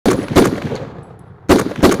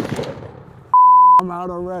I'm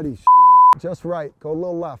out already. Just right. Go a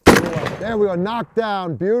little left. A little left. There we go. Knocked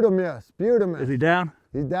down. Beautimus. Beautimus. Is he down?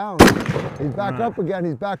 He's down. He's back up again.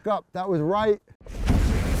 He's back up. That was right.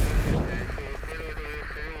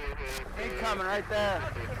 Coming right there.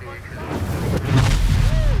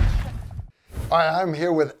 All right, I'm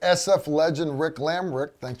here with SF legend Rick Lamb.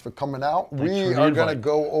 Rick, thanks for coming out. We are going to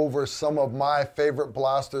go over some of my favorite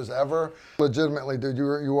blasters ever. Legitimately, dude,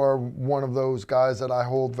 you are one of those guys that I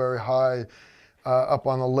hold very high up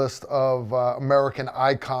on the list of American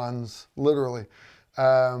icons, literally.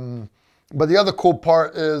 But the other cool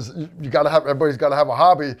part is you got to have, everybody's got to have a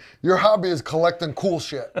hobby. Your hobby is collecting cool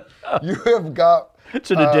shit. You have got... It's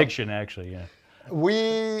an addiction, actually, yeah.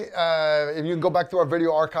 If you can go back through our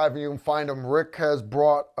video archive and you can find them, Rick has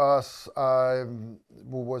brought us,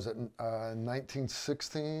 what was it,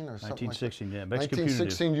 1916 or something 1916, like that? yeah.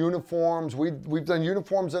 1916 uniforms. We've done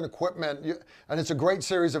uniforms and equipment, and it's a great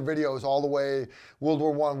series of videos all the way, World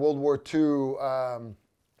War I, World War II,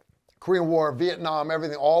 Korean War, Vietnam,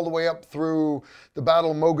 everything, all the way up through the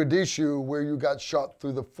Battle of Mogadishu, where you got shot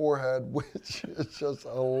through the forehead, which is just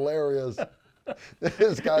hilarious.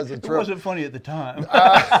 This guy's a trip. It wasn't funny at the time.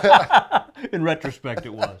 In retrospect,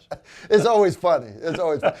 it was. It's always funny. It's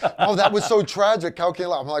always funny. Oh, that was so tragic. How can you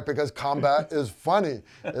laugh? I'm like, because combat is funny.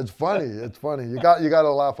 It's funny. It's funny. You got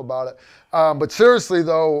to laugh about it. But seriously,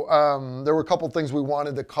 though, there were a couple things we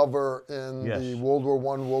wanted to cover in the World War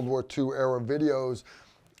I, World War II era videos,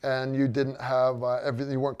 and you didn't have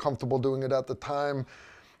everything. You weren't comfortable doing it at the time.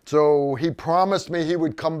 So he promised me he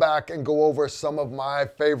would come back and go over some of my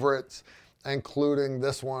favorites, including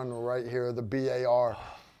this one right here, the B.A.R.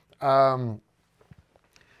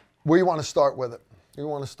 Where you want to start with it? You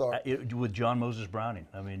want to start? With John Moses Browning.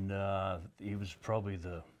 I mean, he was probably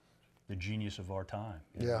the genius of our time.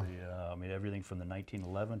 Yeah. I mean, everything from the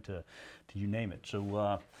 1911 to you name it.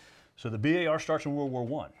 So, so the B.A.R. starts in World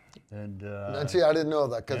War I. And see, I didn't know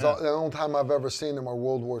that, because the only time I've ever seen them are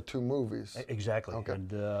World War II movies. Exactly. Okay.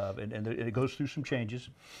 And it goes through some changes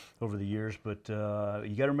over the years, but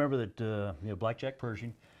you got to remember that you know, Blackjack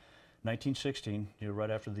Pershing, 1916, you know, right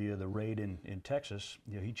after the raid in Texas,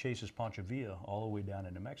 you know, he chases Pancho Villa all the way down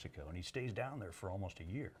into Mexico, and he stays down there for almost a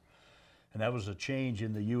year. And that was a change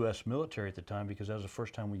in the U.S. military at the time, because that was the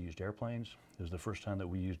first time we used airplanes. It was the first time that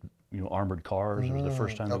we used, you know, armored cars. It was the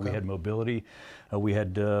first time that we had mobility. We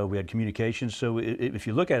had communications. So if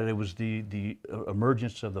you look at it, it was the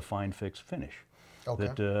emergence of the fine, fix, finish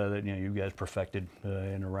that you know, you guys perfected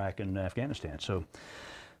in Iraq and Afghanistan. So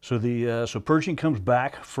Pershing comes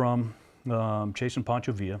back from chasing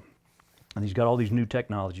Pancho Villa, and he's got all these new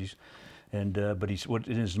technologies, and but what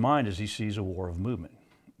in his mind is he sees a war of movement.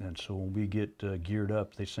 And so when we get geared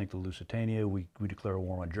up, they sink the Lusitania, we declare a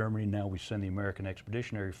war on Germany, now we send the American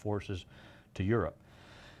Expeditionary Forces to Europe.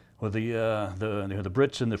 Well, the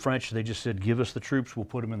Brits and the French, they just said, give us the troops, we'll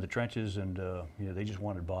put them in the trenches, and you know, they just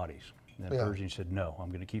wanted bodies. And Pershing said, no, I'm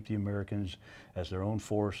going to keep the Americans as their own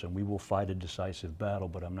force, and we will fight a decisive battle,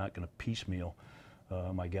 but I'm not going to piecemeal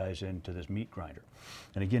my guys into this meat grinder.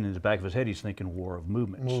 And again, in the back of his head, he's thinking war of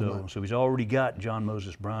movement. So he's already got John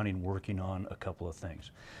Moses Browning working on a couple of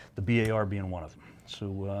things, the B.A.R. being one of them.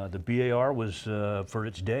 So the B.A.R. was, for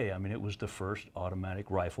its day, I mean, it was the first automatic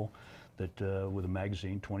rifle that with a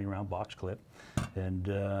magazine, 20-round box clip, and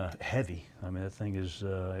heavy. I mean, that thing is,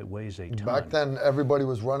 it weighs a ton. Back then, everybody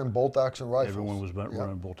was running bolt-action rifles. Everyone was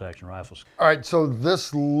running bolt-action rifles. All right, so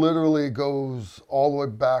this literally goes all the way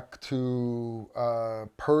back to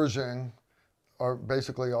Pershing, or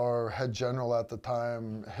basically our head general at the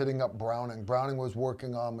time, hitting up Browning. Browning was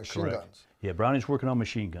working on machine guns. Yeah, Browning's working on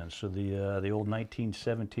machine guns. So the old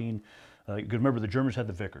 1917. Remember, the Germans had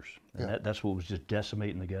the Vickers, and that's what was just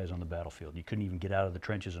decimating the guys on the battlefield. You couldn't even get out of the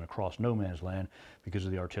trenches and across no man's land because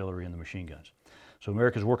of the artillery and the machine guns. So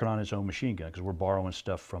America's working on its own machine gun because we're borrowing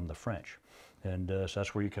stuff from the French. And so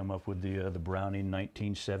that's where you come up with the Browning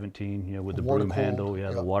 1917, you know, with the broom handle,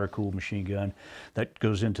 the water-cooled machine gun. That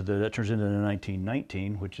goes into that turns into the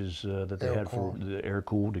 1919, which is that they had for the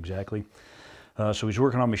air-cooled, exactly. So he's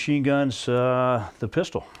working on machine guns, the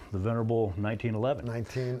pistol, the venerable 1911.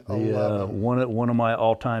 1911. One of my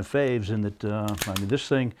all-time faves, in that, I mean, this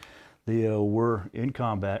thing, we're in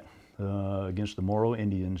combat against the Moro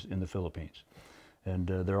Indians in the Philippines. And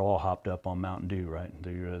they're all hopped up on Mountain Dew, right?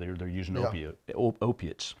 They're using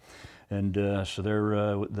opiates. And so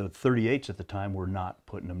the 38s at the time were not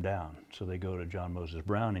putting them down. So they go to John Moses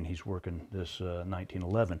Browning. He's working this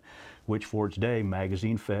 1911, which for its day,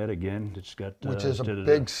 magazine fed, again, it's got... which is a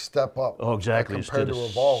big step up. Oh, exactly. Compared to a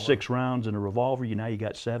revolver. 6 rounds in a revolver, now you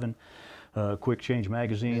got 7. quick change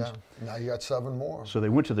magazines. Yeah. Now you got 7 more. So they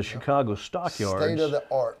went to the Chicago stockyards. State of the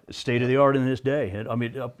art. State of the art in this day. And, I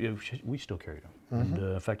mean, we still carry them. And,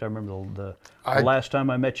 in fact, I remember the last time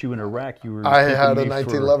I met you in Iraq, you were. I had a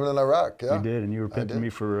 1911 in Iraq. Yeah. You did, and you were pimping me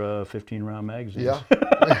for 15-round magazines. Yeah.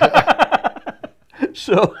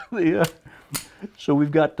 So so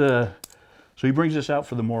we've got so he brings this out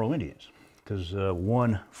for the Moro Indians. Because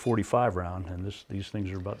one 45 round, and these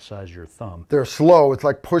things are about the size of your thumb. They're slow. It's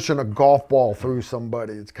like pushing a golf ball through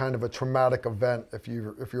somebody. It's kind of a traumatic event if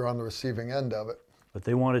you're on the receiving end of it. But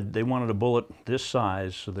they wanted a bullet this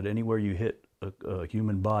size so that anywhere you hit a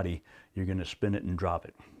human body, you're going to spin it and drop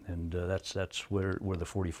it, and that's where the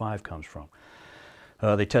 45 comes from.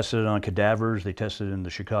 They tested it on cadavers. They tested it in the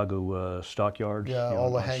Chicago stockyards. Yeah,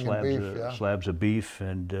 all the hanging beef. Slabs of beef,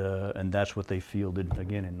 and that's what they fielded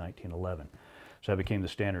again in 1911. So that became the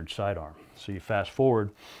standard sidearm. So you fast forward,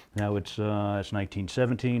 now it's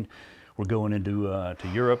 1917. We're going into to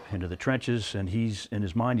Europe, into the trenches, and he's in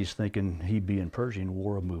his mind he's thinking he'd be in Pershing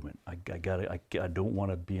War of Movement. I don't want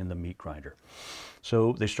to be in the meat grinder.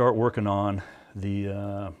 So they start working on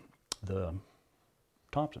the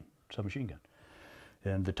Thompson submachine gun.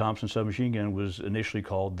 And the Thompson submachine gun was initially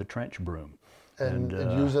called the trench broom. And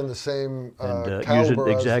using the same caliber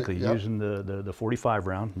using the 45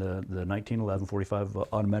 round, the 1911 45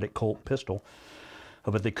 automatic Colt pistol.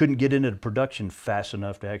 But they couldn't get into production fast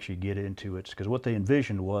enough to actually get into it, because what they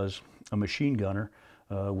envisioned was a machine gunner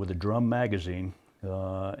with a drum magazine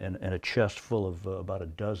and a chest full of about a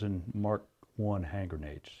dozen Mark I hand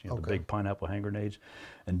grenades, the big pineapple hand grenades,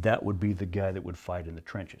 and that would be the guy that would fight in the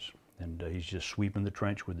trenches. And he's just sweeping the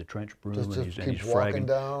trench with the trench broom, and he's fragging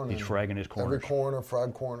down. He's fragging his corners. Every corner,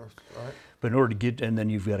 frag corners, right? But in order to get, and then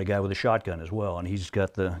you've got a guy with a shotgun as well, and he's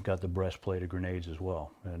got the breastplate of grenades as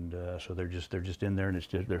well. And so they're just in there, and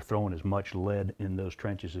they're throwing as much lead in those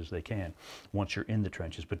trenches as they can once you're in the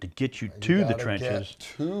trenches. But to get you to the trenches,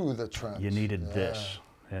 you needed this.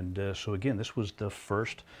 And so again, this was the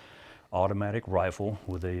first automatic rifle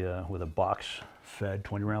with a box-fed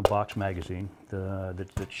 20-round box magazine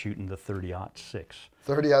that's shooting the 30-06.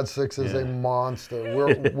 30-06 is a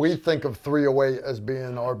monster. We think of .308 as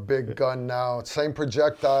being our big gun now. Same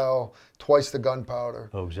projectile, twice the gunpowder.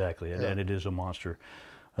 Oh, exactly, and it is a monster.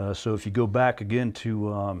 So if you go back again to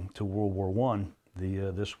World War I,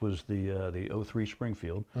 this was the 03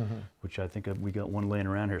 Springfield, which I think we got one laying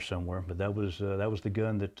around here somewhere. But that was the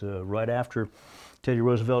gun that right after Teddy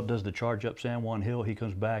Roosevelt does the charge up San Juan Hill, he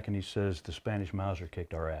comes back and he says the Spanish Mauser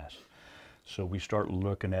kicked our ass. So we start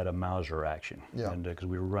looking at a Mauser action, and because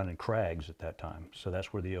we were running Krags at that time. So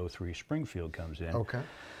that's where the 03 Springfield comes in. Okay.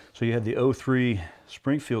 So you had the 03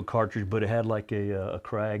 Springfield cartridge, but it had like a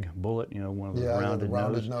Krag bullet, one of the rounded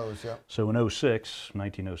nose. Yeah. So in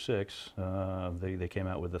 1906, they came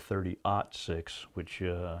out with the 30-06, which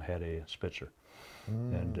had a Spitzer.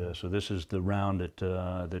 And so this is the round and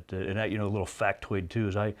a little factoid too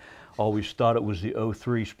is I always thought it was the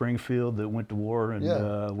 03 Springfield that went to war in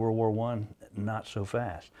World War I. Not so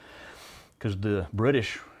fast, because the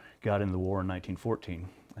British got in the war in 1914,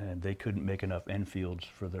 and they couldn't make enough Enfields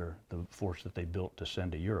for the force that they built to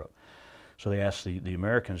send to Europe. So they asked the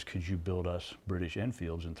Americans, could you build us British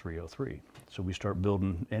Enfields in 303? So we start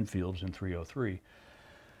building Enfields in 303.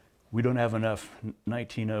 We don't have enough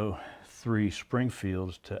 1903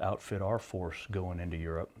 Springfields to outfit our force going into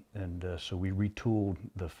Europe, and so we retooled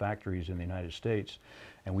the factories in the United States,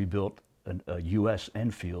 and we built a U.S.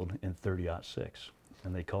 Enfield in 30-06,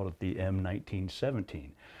 and they called it the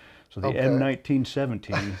M1917. So the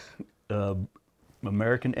M1917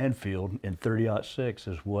 American Enfield in 30-06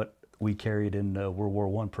 is what we carried in World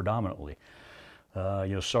War I predominantly.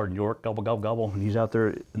 Sergeant York, gobble, gobble, gobble, and he's out there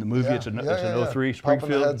in the movie. It's an 03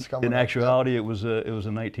 Springfield. In actuality, it was a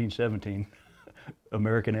 1917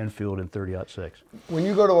 American Enfield in 30-06. When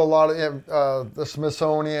you go to a lot of the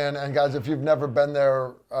Smithsonian, and guys, if you've never been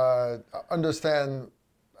there, understand,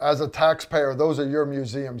 as a taxpayer, those are your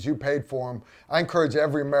museums. You paid for them. I encourage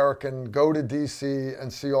every American, go to D.C.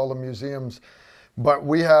 and see all the museums. But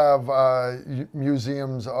we have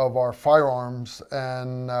museums of our firearms,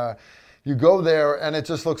 and you go there and it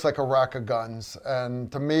just looks like a rack of guns.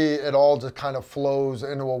 And to me, it all just kind of flows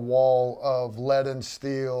into a wall of lead and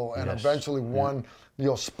steel, and eventually one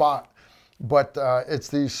you'll spot. But it's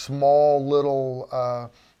these small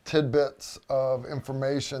little tidbits of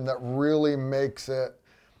information that really makes it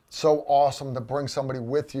so awesome to bring somebody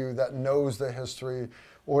with you that knows the history,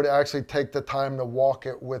 or to actually take the time to walk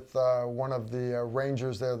it with one of the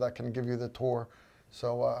rangers there that can give you the tour.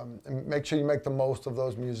 So make sure you make the most of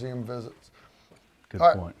those museum visits. Good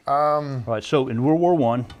point. All right, so in World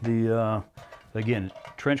War I, again,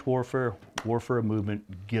 trench warfare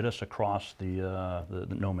movement, get us across the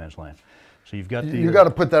no man's land. So you've got the. You got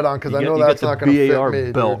to put that on because I know that's not going to fit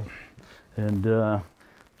me. Belt, dude. And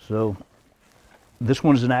so this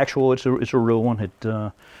one is an actual. It's a real one. It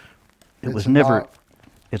was never.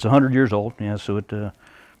 It's 100 years old. Yeah. So it. So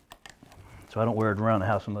I don't wear it around the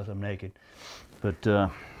house unless I'm naked.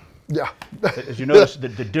 But. Yeah. As you notice, the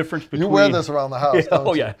difference between... You wear this around the house, don't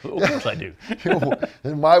oh, you? yeah. Of course I do.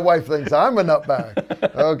 And my wife thinks I'm a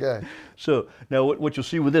nutbag. Okay. So now what you'll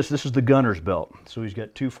see with this is the gunner's belt. So he's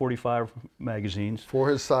got 245 magazines. For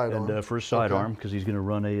his sidearm. And for his sidearm, because he's going to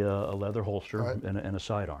run a leather holster and a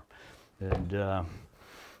sidearm. And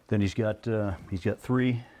then he's got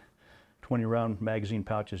 3 20-round magazine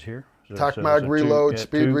pouches here. So, Tac mag reload,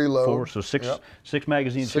 speed reload. 4, so 6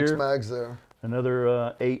 magazines here. 6 mags there.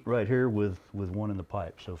 Another 8 right here with 1 in the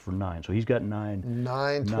pipe, so for 9. So he's got 9.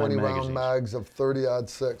 9 20-round mags of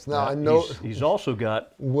 30-06. Now I know he's also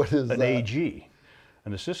got what is an that? AG,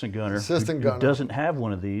 an assistant gunner. Who doesn't have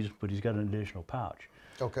one of these, but he's got an additional pouch.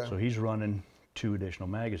 Okay. So he's running 2 additional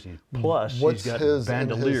magazines. Plus What's he's got his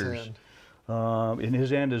bandoliers. In his hand? In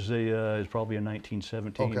his hand is probably a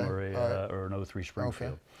 1917 or an 03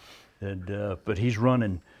 Springfield. And but he's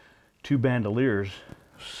running 2 bandoliers.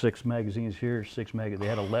 6 magazines here, 6 magazines. They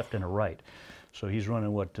had a left and a right, so he's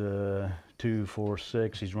running what 2, 4,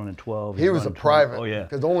 6. He's running 12. He was a private. Oh yeah,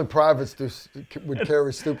 because only privates would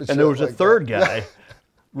carry stupid. And there was a third guy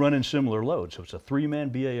running similar loads. So it's a 3-man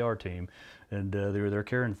B.A.R. team, and they're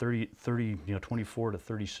carrying 24 to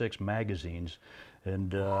 36 magazines,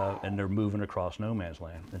 and they're moving across no man's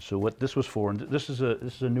land. And so what this was for, and this is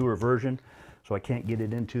a newer version. So I can't get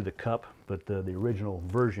it into the cup, but the original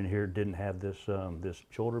version here didn't have this this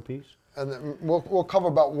shoulder piece. And then we'll cover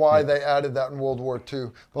about why they added that in World War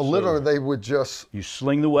II. But literally, they would just you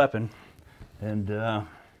sling the weapon, and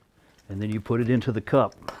then you put it into the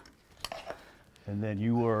cup, and then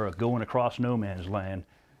you are going across no man's land,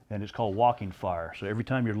 and it's called walking fire. So every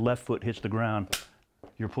time your left foot hits the ground,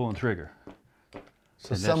 you're pulling trigger.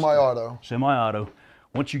 So semi-auto. Semi-auto.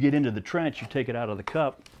 Once you get into the trench, you take it out of the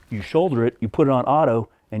cup. You shoulder it, you put it on auto,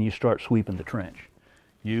 and you start sweeping the trench.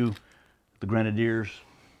 You, the grenadiers,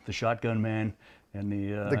 the shotgun man, and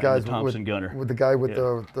the Thompson gunner. With the guy with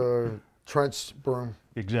the trench broom.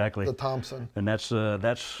 Exactly. The Thompson. And that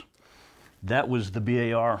was the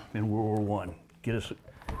B.A.R. in World War I. Get us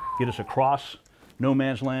across no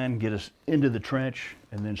man's land, get us into the trench,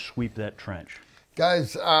 and then sweep that trench.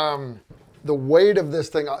 Guys, the weight of this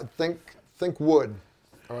thing, think wood,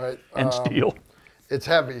 all right? And steel. It's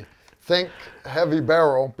heavy. Think heavy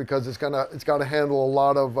barrel because it's got to handle a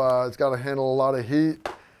lot of heat,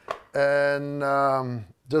 and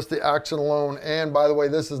just the action alone. And by the way,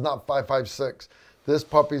 this is not 5.56. This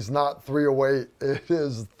puppy's not 308. It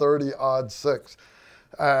is 30-06.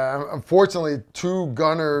 Unfortunately, 2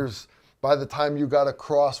 gunners. By the time you got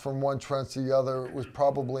across from one trench to the other, it was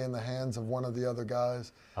probably in the hands of one of the other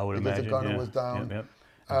guys. I would imagine. Because the gunner was down. Yep.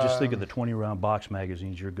 Just think of the 20-round box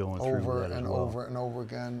magazines you're going through over with that and as well. over and over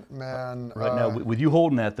again, man. Right now, with you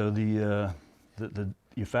holding that though,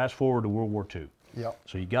 you fast forward to World War II. Yep.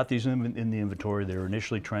 So you got these in the inventory. They were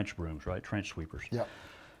initially trench brooms, right? Trench sweepers. Yep.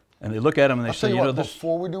 And they look at them and they say, you know, this.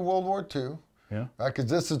 Before we do World War II, yeah, right? Because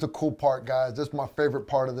this is the cool part, guys. This is my favorite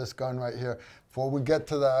part of this gun right here. Before we get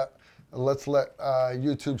to that, let's let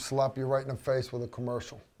YouTube slap you right in the face with a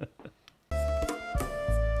commercial.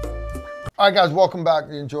 All right, guys, welcome back.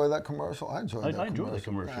 You enjoy that commercial? I enjoyed that commercial. I enjoyed the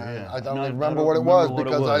commercial, yeah. I don't remember what it was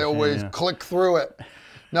because I always click through it.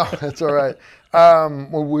 No, it's all right.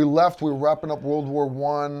 When we left, we were wrapping up World War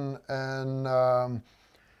I, and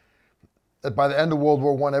by the end of World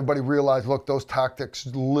War I, everybody realized, look, those tactics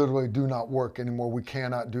literally do not work anymore. We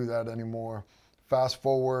cannot do that anymore. Fast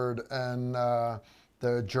forward, and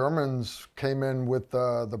the Germans came in with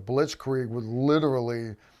the Blitzkrieg with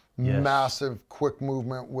literally massive quick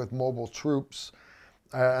movement with mobile troops,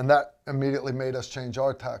 and that immediately made us change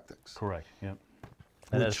our tactics. Correct, yep.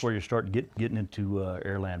 And that's where you start getting into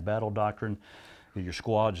air-land battle doctrine. Your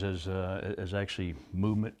squads as actually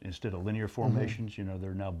movement instead of linear formations. You know,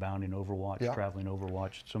 they're now bounding Overwatch, traveling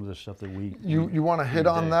Overwatch, some of the stuff that we... You want to hit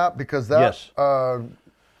on that? Because that,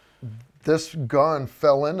 this gun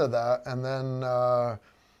fell into that, and then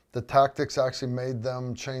the tactics actually made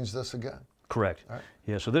them change this again. Correct. Right.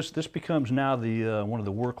 Yeah, so this becomes now the one of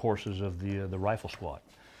the workhorses of the rifle squad.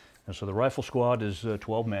 And so the rifle squad is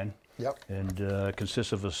 12 men. Yep. And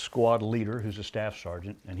consists of a squad leader who's a staff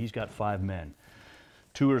sergeant, and he's got 5 men.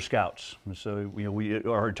 Two are scouts. And so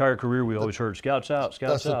our entire career we always heard scouts out,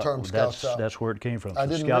 scouts out. That's the term, scouts out. That's where it came from. I So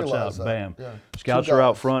didn't scouts realize out, that. bam. Yeah. Scouts Two are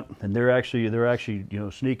out guys. front, and they're actually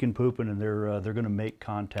sneaking, pooping, and they're going to make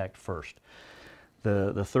contact first.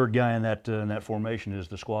 The third guy in that formation is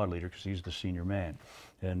the squad leader because he's the senior man.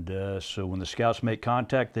 And so when the scouts make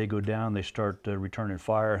contact, they go down, they start returning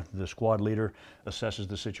fire. The squad leader assesses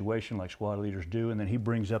the situation like squad leaders do, and then he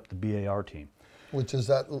brings up the B.A.R. team. Which is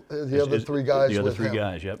that the other three guys? The other with three him.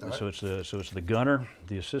 guys, yep. Right. So it's the gunner,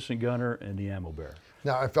 the assistant gunner, and the ammo bearer.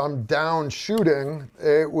 Now, if I'm down shooting,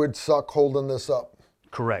 it would suck holding this up.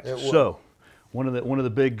 Correct. So one of the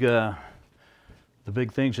big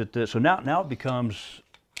things so now it becomes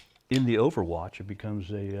in the Overwatch. It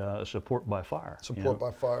becomes a support by fire. Support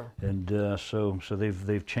by fire. And so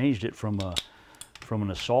they've changed it from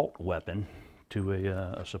an assault weapon to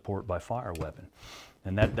a support by fire weapon.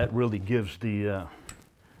 And that really gives the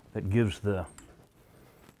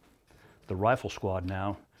rifle squad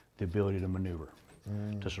now the ability to maneuver,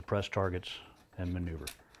 to suppress targets and maneuver.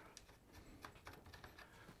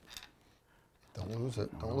 Don't lose it.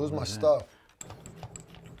 Don't lose my stuff.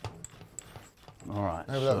 All right.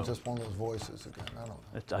 Maybe that was just one of those voices again. I don't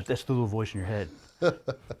know. That's the little voice in your head.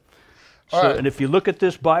 All right. And if you look at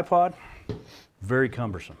this bipod, very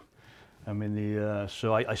cumbersome. I mean,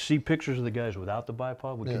 so I see pictures of the guys without the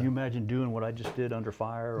bipod. Well, can you imagine doing what I just did under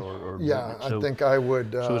fire? Yeah, I think I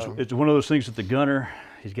would. So it's one of those things that the gunner,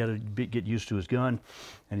 he's got to get used to his gun,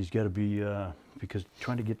 and he's got to be, because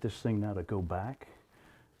trying to get this thing now to go back,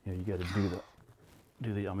 you got to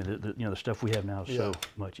I mean, the stuff we have now is so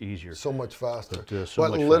much easier. So much faster.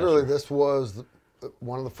 But literally, this was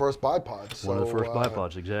one of the first bipods. One of the first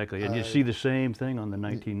bipods, exactly. And you see the same thing on the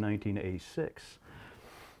 1919 A6.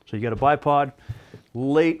 So you got a bipod,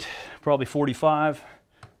 late, probably 45.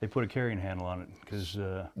 They put a carrying handle on it because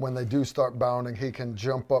when they do start bounding, he can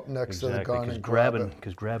jump up next to the gun and grab it.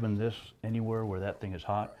 Because grabbing this anywhere where that thing is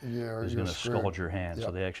hot is going to scald your hand. Yep.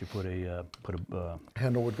 So they actually put a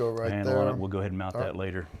handle would go right handle there. on it. We'll go ahead and mount that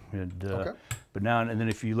later. And, but now and then,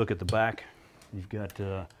 if you look at the back, you've got.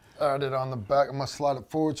 Add it on the back. I'm gonna slide it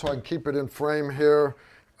forward so I can keep it in frame here.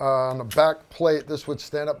 On the back plate, this would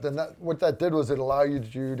stand up. Then what that did was it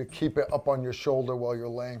allowed you to keep it up on your shoulder while you're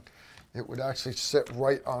laying. It would actually sit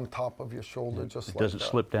right on top of your shoulder, just like that. It doesn't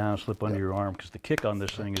slip down, slip under your arm, because the kick on this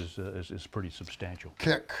thing is pretty substantial.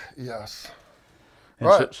 Kick, yes. And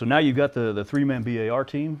right. So now you've got the three-man B.A.R.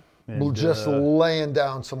 team. And, just laying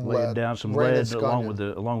down some lead. Laying down some lead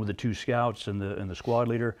along with the two scouts and the squad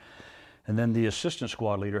leader. And then the assistant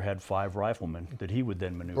squad leader had 5 riflemen that he would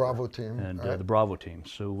then maneuver. Bravo team. And the Bravo team.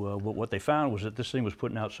 So what they found was that this thing was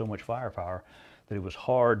putting out so much firepower that it was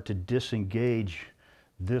hard to disengage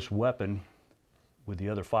this weapon with the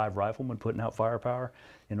other 5 riflemen putting out firepower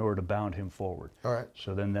in order to bound him forward. All right.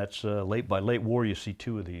 So then that's by late war, you see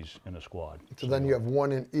 2 of these in a squad. So then you have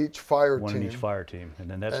 1 in each fire team. 1 in each fire team. And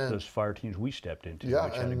then that's those fire teams we stepped into, yeah,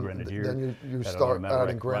 which had a grenadier. Then you start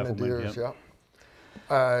adding grenadiers, yep.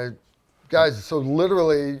 yeah. Guys, so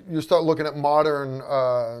literally you start looking at modern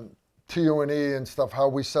TU&E and stuff, how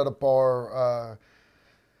we set up our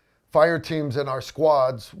fire teams and our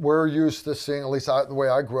squads. We're used to seeing, at least the way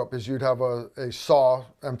I grew up, is you'd have a SAW,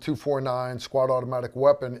 M249, squad automatic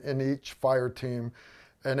weapon in each fire team,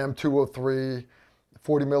 an M203,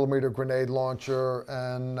 40 millimeter grenade launcher,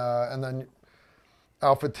 and then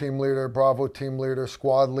Alpha team leader, Bravo team leader,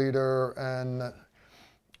 squad leader, and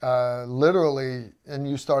literally, and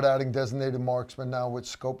you start adding designated marksmen now with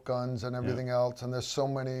scope guns and everything else, and there's so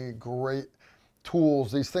many great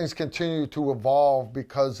tools. These things continue to evolve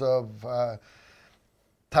because of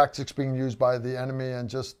tactics being used by the enemy and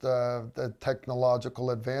just the technological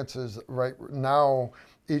advances. Right now,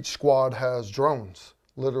 each squad has drones,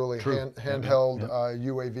 literally handheld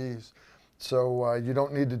UAVs. So you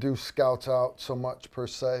don't need to do scouts out so much per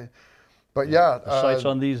se. But the sights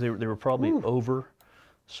on these, they were probably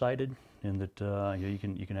oversighted, in that you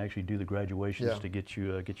can actually do the graduations to get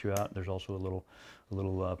you out. There's also a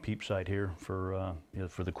little peep sight here for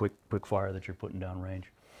for the quick fire that you're putting down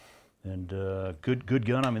range. And good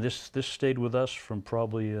gun. I mean, this stayed with us from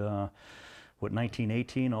probably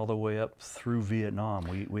 1918 all the way up through Vietnam.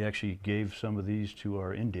 We actually gave some of these to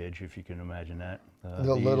our indig, if you can imagine that.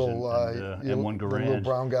 The little M-1 Garand, little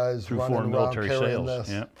brown guys through running foreign around military carrying sales. this.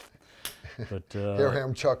 Yeah. But Here,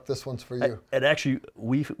 Ham Chuck, this one's for you. And actually,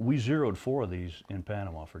 we zeroed 4 of these in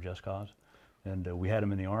Panama for Just Cause, and we had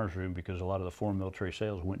them in the arms room because a lot of the foreign military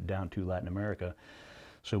sales went down to Latin America.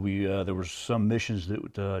 So there were some missions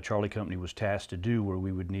that Charlie Company was tasked to do where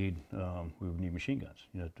we would need machine guns,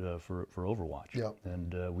 you know, for Overwatch. Yep.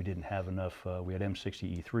 And we didn't have enough. We had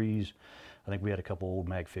M60 E3s. I think we had a couple old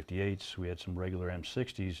Mag 58s. We had some regular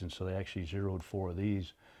M60s, and so they actually zeroed 4 of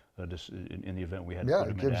these just in the event we had to put them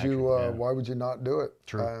it gives in action. you. Why would you not do it?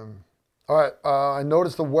 True. All right. I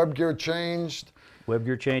noticed the web gear changed. Web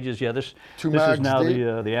gear changes. Yeah, this is mags now deep.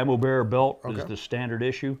 the ammo bearer belt Okay. is the standard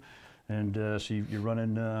issue. And so you're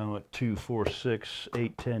running what, 2, 4, 6,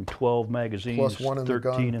 8, 10, 12 magazines, Plus 1 in the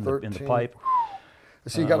 13 gun, in the pipe.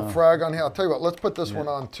 So you got a frag on here. I'll tell you what, let's put this one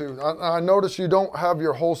on too. I noticed you don't have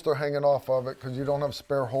your holster hanging off of it because you don't have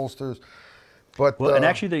spare holsters. But Well, and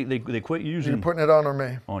actually they quit using. you're putting it on or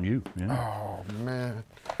me? On you, yeah. Oh man,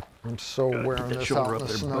 I'm so wearing that this shoulder out in up the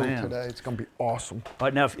there, snow bam. today. It's gonna be awesome. All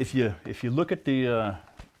right, now if you look at the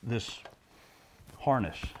this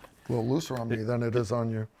harness, A little looser on me than it is on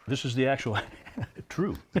you. this is the actual.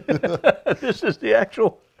 True. This is the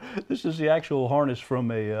actual harness from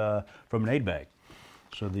an aid bag.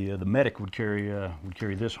 So the medic would carry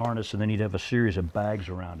this harness, and then he'd have a series of bags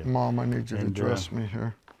around him. Mom, I need you to And, dress me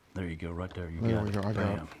here. There you go, right there. You There got we it. go. I got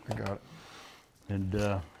it. Bam. I got it. And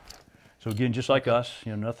so again, just like us,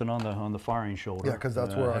 you know, nothing on the firing shoulder. Yeah, because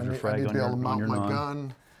that's where I Have your need frag to on be able your- to on mount your my non.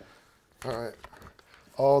 gun. All right.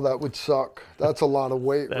 Oh, that would suck. That's a lot of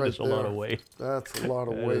weight That right is a there. lot of weight. That's a lot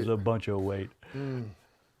of That weight. is a bunch of weight.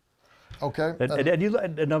 Okay.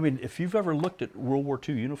 And I mean, if you've ever looked at World War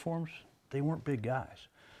II uniforms, they weren't big guys.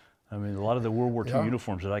 I mean, a lot of the World War II Yeah.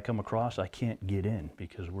 uniforms that I come across, I can't get in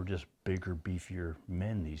because we're just bigger, beefier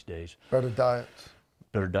men these days. Better diets.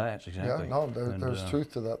 Better diets, exactly. Yeah, no, And, there's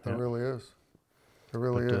truth to that. There really is. There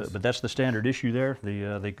really is. But that's the standard issue there.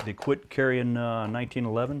 They quit carrying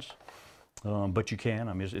 1911s, but you can.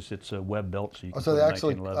 I mean, it's a web belt, so you can So put they a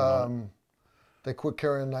actually 1911 on it. they quit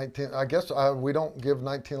carrying 19. I guess we don't give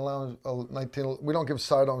 19. We don't give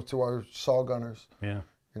sidearms to our saw gunners. Yeah.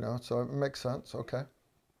 You know, so it makes sense. Okay.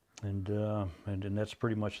 And that's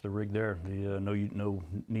pretty much the rig there. The no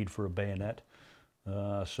need for a bayonet.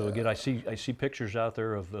 So again, I see pictures out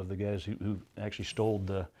there of the guys who actually stole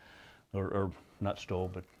or not stole,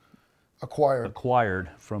 but acquired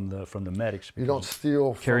from the medics. You don't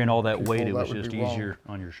steal. From Carrying all that people, weight, it was would just be wrong. easier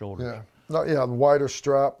on your shoulders. Yeah. No, yeah, wider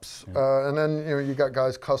straps, and then you got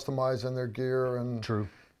guys customizing their gear, and True.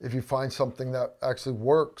 if you find something that actually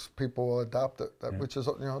works, people will adopt it. Which is,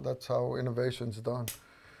 that's how innovation's done.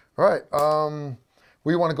 All right,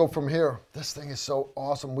 we want to go from here. This thing is so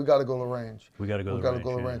awesome. We got to go to the range. We got to go to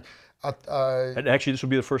the range. And actually, this will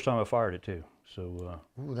be the first time I fired it too. So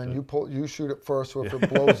then you shoot it first. So if it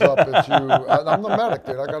blows up, it's you. I'm the medic,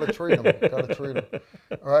 dude. I got to treat them. Got to treat them.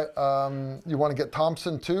 All right. You want to get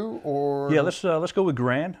Thompson too, or yeah, let's go with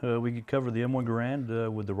Garand. We could cover the M-1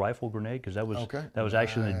 Garand with the rifle grenade because that was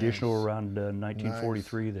actually an additional around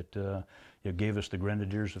 1943 that gave us the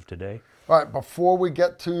grenadiers of today. All right. Before we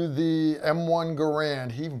get to the M-1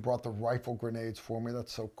 Garand, he even brought the rifle grenades for me.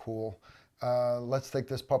 That's so cool. Let's take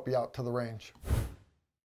this puppy out to the range.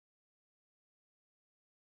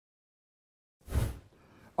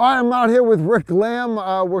 I'm out here with Rick Lamb.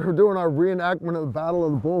 We're doing our reenactment of the Battle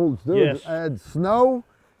of the Bulge. Dude, Yes. it's snow,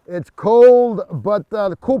 it's cold, but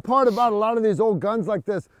the cool part about a lot of these old guns like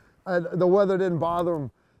this, the weather didn't bother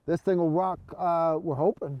them. This thing will rock, we're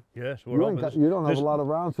hoping. Yes, You don't have a lot of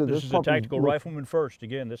rounds to This is a puppy tactical looks- Rifleman first.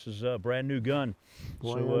 Again, this is a brand new gun.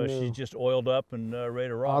 Brand So new. she's just oiled up and ready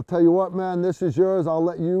to rock. I'll tell you what, man, this is yours. I'll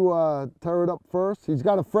let you tear it up first. He's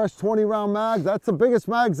got a fresh 20-round mag. That's the biggest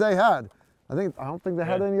mags they had. I don't think they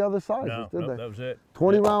had any other sizes, No, did they? that was it.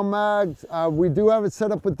 20-round mags. We do have it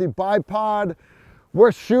set up with the bipod.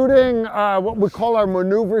 We're shooting what we call our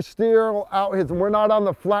maneuver steel out here. We're not on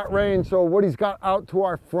the flat range, so what he's got out to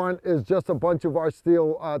our front is just a bunch of our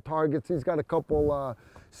steel targets. He's got a couple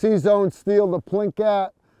C-zone steel to plink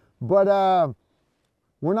at, but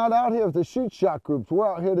we're not out here to shoot shot groups. We're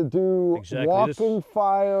out here to do walking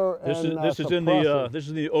fire and this is in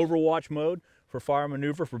the Overwatch mode for fire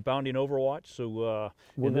maneuver for bounding Overwatch. So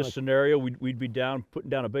in this scenario, we'd be putting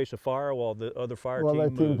down a base of fire while the other fire team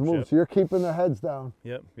moves. Yep. So you're keeping their heads down.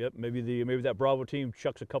 Yep. Maybe that Bravo team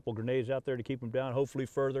chucks a couple grenades out there to keep them down. Hopefully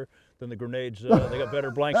further than the grenades. They got better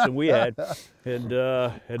blanks than we had, and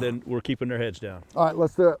then we're keeping their heads down. All right,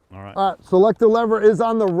 let's do it. All right. All right. Selector lever is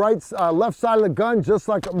on the left side of the gun, just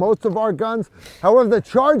like most of our guns. However, the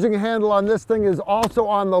charging handle on this thing is also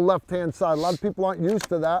on the left-hand side. A lot of people aren't used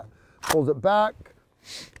to that. Pulls it back,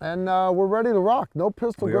 and we're ready to rock. No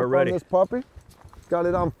pistol grip on this puppy. Got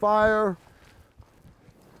it on fire.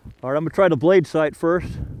 All right, I'm gonna try the blade sight first.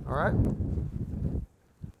 All right.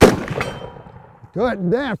 Good,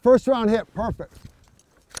 man, first round hit, perfect.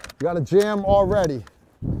 You got a jam already.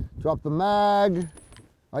 Drop the mag.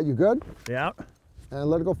 All right, you good? Yeah. And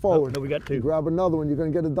let it go forward. Oh, no, we got two. You grab another one, you're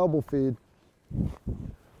gonna get a double feed. I'm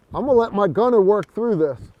gonna let my gunner work through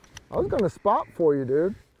this. I was gonna spot for you,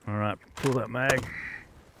 dude. All right, pull that mag.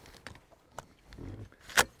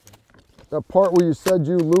 That part where you said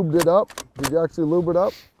you lubed it up, did you actually lube it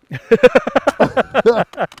up?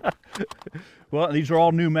 Well, these are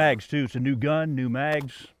all new mags too. It's a new gun, new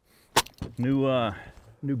mags, new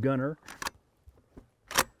gunner.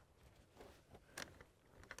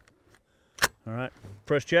 All right,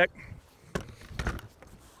 press check.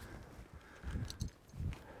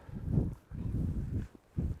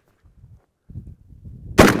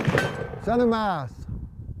 Center mass.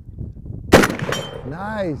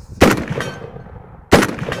 Nice.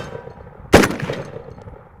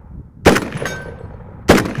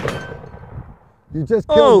 You just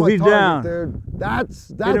killed my he's target, down. dude. That's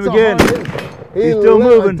Hit him a again. hard hit. He's still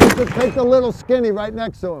moving. Just take the little skinny right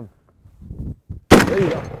next to him. There you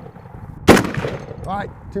go. All right,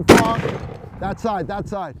 too far. That side, that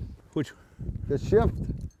side. Which? The shift.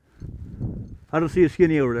 I don't see a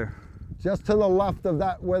skinny over there. Just to the left of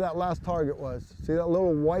that, where that last target was. See that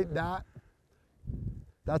little white dot?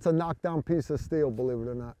 That's a knockdown piece of steel, believe it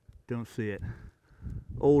or not. Don't see it.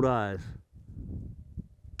 Old eyes.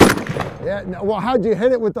 Yeah, no, well, how'd you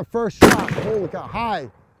hit it with the first shot? Holy cow,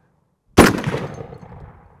 high.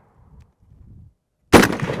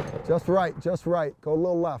 Just right, just right. Go a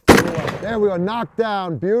little left, a little left. There we go,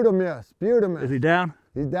 knockdown, beautimous, beautimous. Is he down?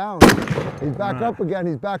 He's down. He's back Right. up again,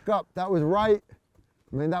 he's back up. That was right.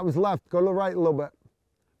 I mean, that was left. Go to the right a little bit.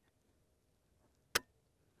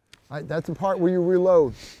 All right, that's the part where you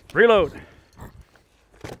reload. Reload.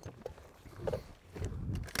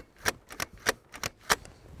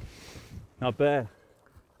 Not bad.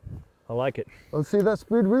 I like it. Let's see that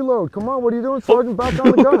speed reload. Come on, what are you doing, Sergeant? Back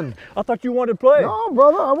on the gun. I thought you wanted to play. No,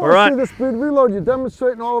 brother, I want right. to see the speed reload. You're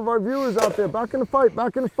demonstrating all of our viewers out there. Back in the fight,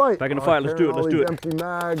 back in the fight. Back in the fight, let's do it, let's do it. Empty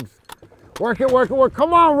mags. Work it, work it, work.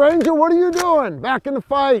 Come on, Ranger, what are you doing? Back in the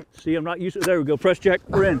fight. See, I'm not used to it. There we go, press check,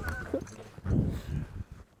 we're in.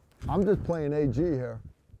 I'm just playing AG here.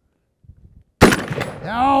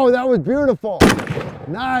 Oh, that was beautiful.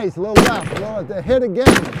 Nice, little left, little left. The hit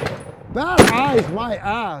again. Bad eyes, my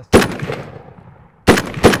ass.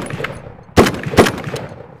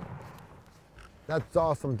 That's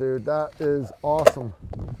awesome, dude. That is awesome.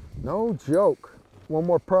 No joke. One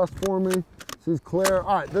more press for me. She's clear.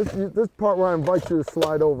 All right, this part where I invite you to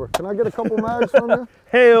slide over. Can I get a couple mags from you?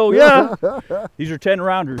 Hell yeah. These are 10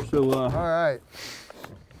 rounders, so. All right.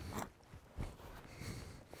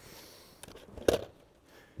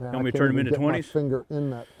 Man, Want me to turn them into 20s? My finger in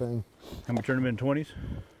that thing. Can we turn them into 20s?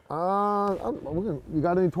 You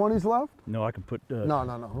got any 20s left? No, I can put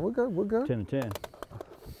No. We're good, we're good. 10 and 10.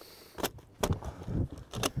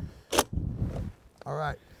 All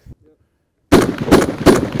right.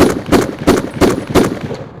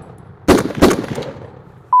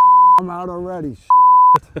 I'm out already.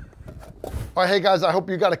 All right, hey guys, I hope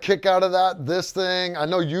you got a kick out of that. This thing, I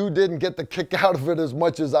know you didn't get the kick out of it as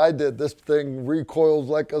much as I did. This thing recoils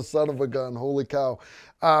like a son of a gun. Holy cow.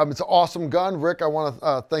 It's an awesome gun. Rick, I want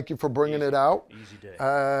to thank you for bringing it out. Easy day.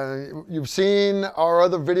 You've seen our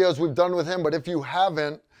other videos we've done with him, but if you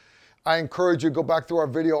haven't, I encourage you to go back through our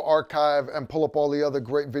video archive and pull up all the other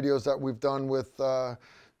great videos that we've done with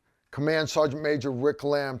Command Sergeant Major Rick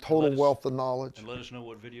Lamb, total wealth of knowledge. And let us know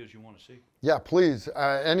what videos you want to see. Yeah, please.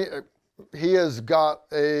 He has got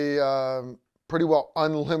a pretty well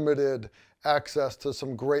unlimited access to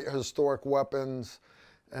some great historic weapons.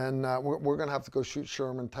 And we're going to have to go shoot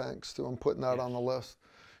Sherman tanks too. I'm putting that on the list.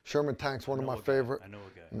 Sherman tanks, one of my favorite. I know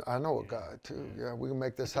a guy. I know a guy too. Yeah, we can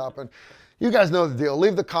make this happen. You guys know the deal.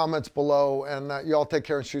 Leave the comments below, and y'all take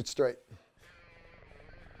care and shoot straight.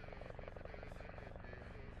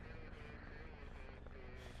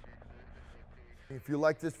 If you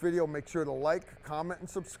like this video, make sure to like, comment, and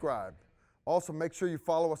subscribe. Also, make sure you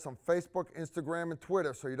follow us on Facebook, Instagram, and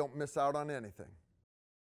Twitter so you don't miss out on anything.